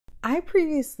I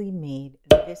previously made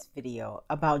this video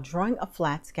about drawing a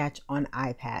flat sketch on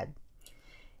iPad.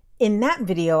 In that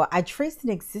video, I traced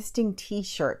an existing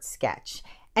t-shirt sketch,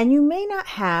 and you may not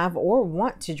have or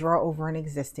want to draw over an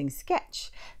existing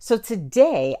sketch. So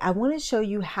today, I want to show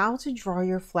you how to draw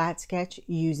your flat sketch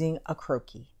using a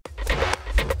croquis.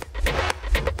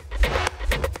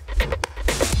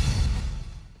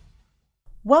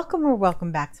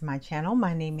 Welcome back to my channel.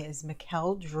 My name is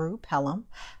Mikkel Drew Pelham.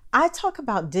 I talk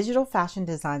about digital fashion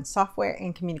design software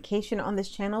and communication on this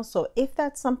channel, so if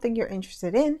that's something you're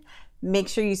interested in, make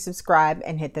sure you subscribe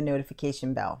and hit the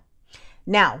notification bell.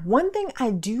 Now, one thing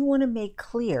I do want to make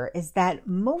clear is that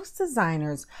most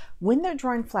designers, when they're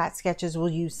drawing flat sketches, will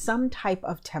use some type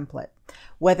of template,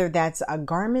 whether that's a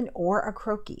garment or a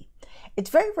croquis. It's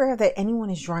very rare that anyone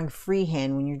is drawing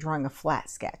freehand when you're drawing a flat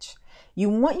sketch. You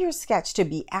want your sketch to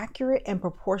be accurate and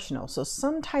proportional, so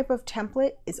some type of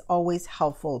template is always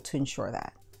helpful to ensure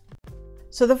that.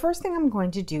 So the first thing I'm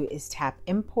going to do is tap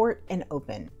Import and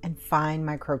Open and find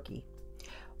my croquis.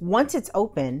 Once it's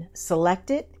open,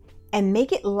 select it and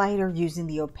make it lighter using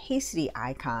the opacity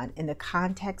icon in the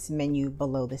context menu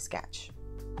below the sketch.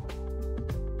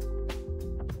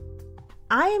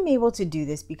 I am able to do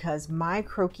this because my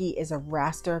croquis is a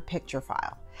raster picture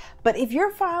file. But if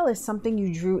your file is something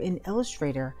you drew in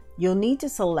Illustrator, you'll need to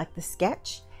select the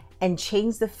sketch and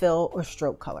change the fill or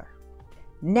stroke color.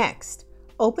 Next,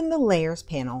 open the Layers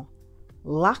panel,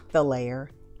 lock the layer,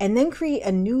 and then create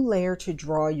a new layer to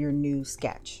draw your new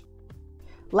sketch.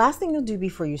 Last thing you'll do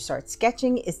before you start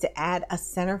sketching is to add a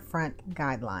center front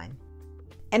guideline.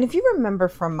 And if you remember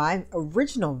from my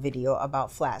original video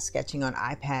about flat sketching on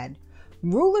iPad,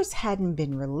 rulers hadn't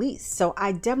been released, so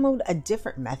I demoed a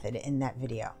different method in that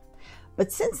video.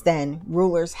 But since then,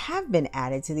 rulers have been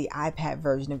added to the iPad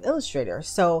version of Illustrator,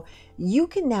 so you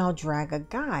can now drag a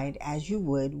guide as you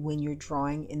would when you're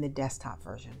drawing in the desktop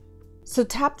version. So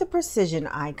tap the precision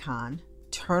icon,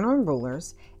 turn on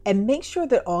rulers, and make sure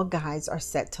that all guides are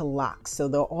set to lock so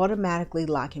they'll automatically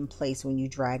lock in place when you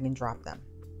drag and drop them.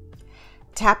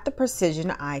 Tap the precision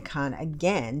icon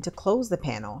again to close the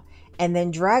panel, and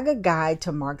then drag a guide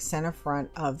to mark center front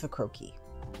of the croquis.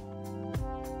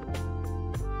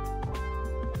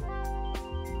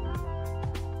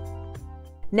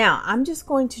 Now, I'm just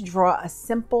going to draw a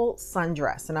simple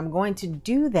sundress, and I'm going to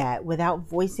do that without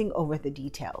voicing over the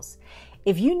details.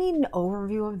 If you need an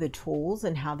overview of the tools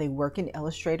and how they work in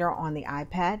Illustrator on the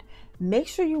iPad, make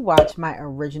sure you watch my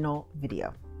original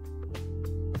video.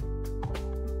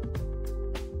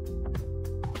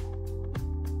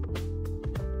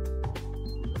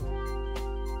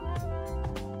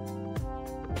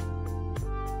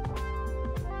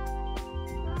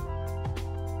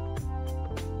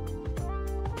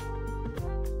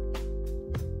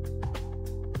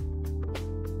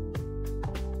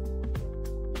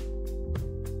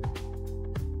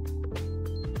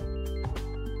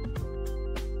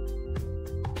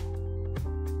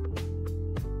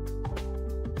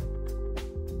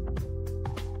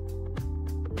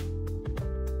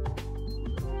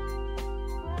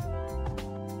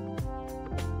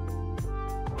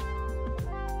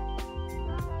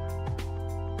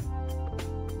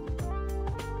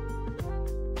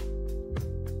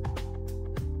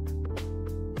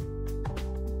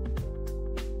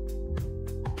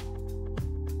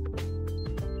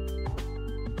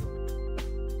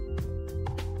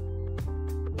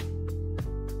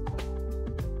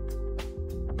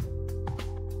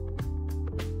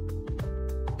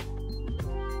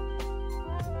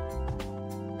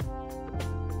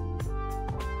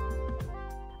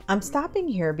 I'm stopping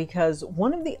here because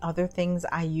one of the other things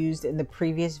I used in the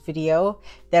previous video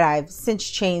that I've since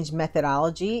changed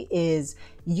methodology is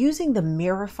using the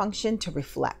mirror function to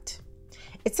reflect.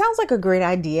 It sounds like a great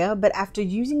idea, but after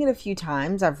using it a few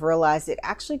times, I've realized it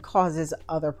actually causes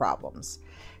other problems.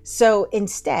 So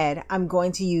instead, I'm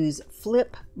going to use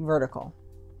Flip Vertical.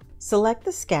 Select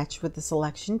the sketch with the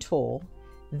selection tool,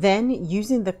 then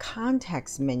using the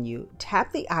context menu,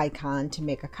 tap the icon to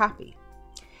make a copy.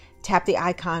 Tap the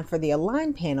icon for the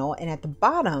Align panel, and at the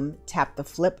bottom, tap the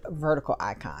Flip Vertical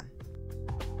icon.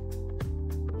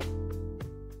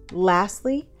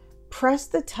 Lastly, press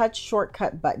the Touch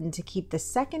Shortcut button to keep the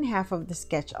second half of the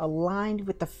sketch aligned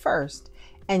with the first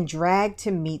and drag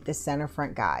to meet the center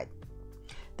front guide.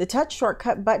 The Touch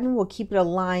Shortcut button will keep it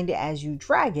aligned as you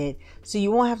drag it, so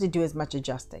you won't have to do as much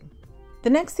adjusting. The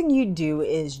next thing you do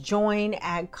is join,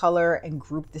 add color, and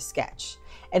group the sketch.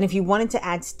 And if you wanted to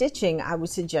add stitching, I would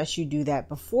suggest you do that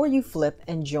before you flip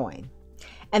and join.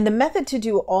 And the method to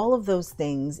do all of those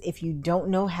things, if you don't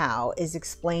know how, is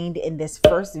explained in this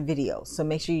first video. So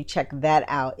make sure you check that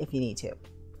out if you need to.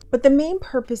 But the main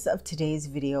purpose of today's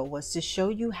video was to show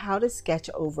you how to sketch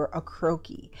over a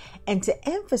croquis and to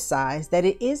emphasize that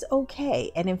it is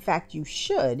okay, and in fact you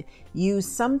should, use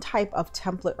some type of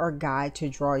template or guide to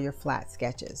draw your flat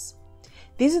sketches.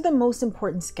 These are the most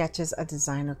important sketches a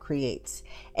designer creates,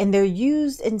 and they're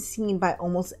used and seen by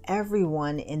almost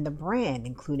everyone in the brand,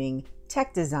 including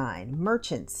tech design,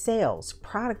 merchants, sales,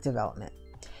 product development.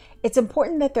 It's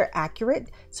important that they're accurate,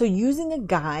 so using a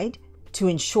guide to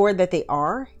ensure that they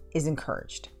are is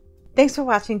encouraged. Thanks for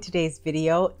watching today's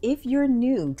video. If you're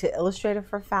new to Illustrator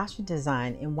for fashion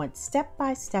design and want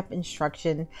step-by-step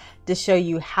instruction to show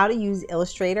you how to use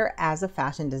Illustrator as a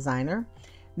fashion designer,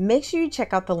 make sure you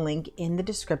check out the link in the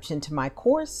description to my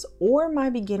course or my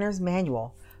beginner's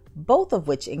manual, both of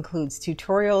which includes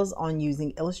tutorials on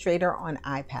using Illustrator on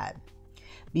iPad.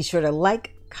 Be sure to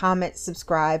like, comment,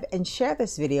 subscribe, and share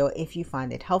this video if you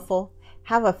find it helpful.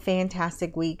 Have a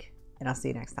fantastic week, and I'll see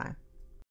you next time.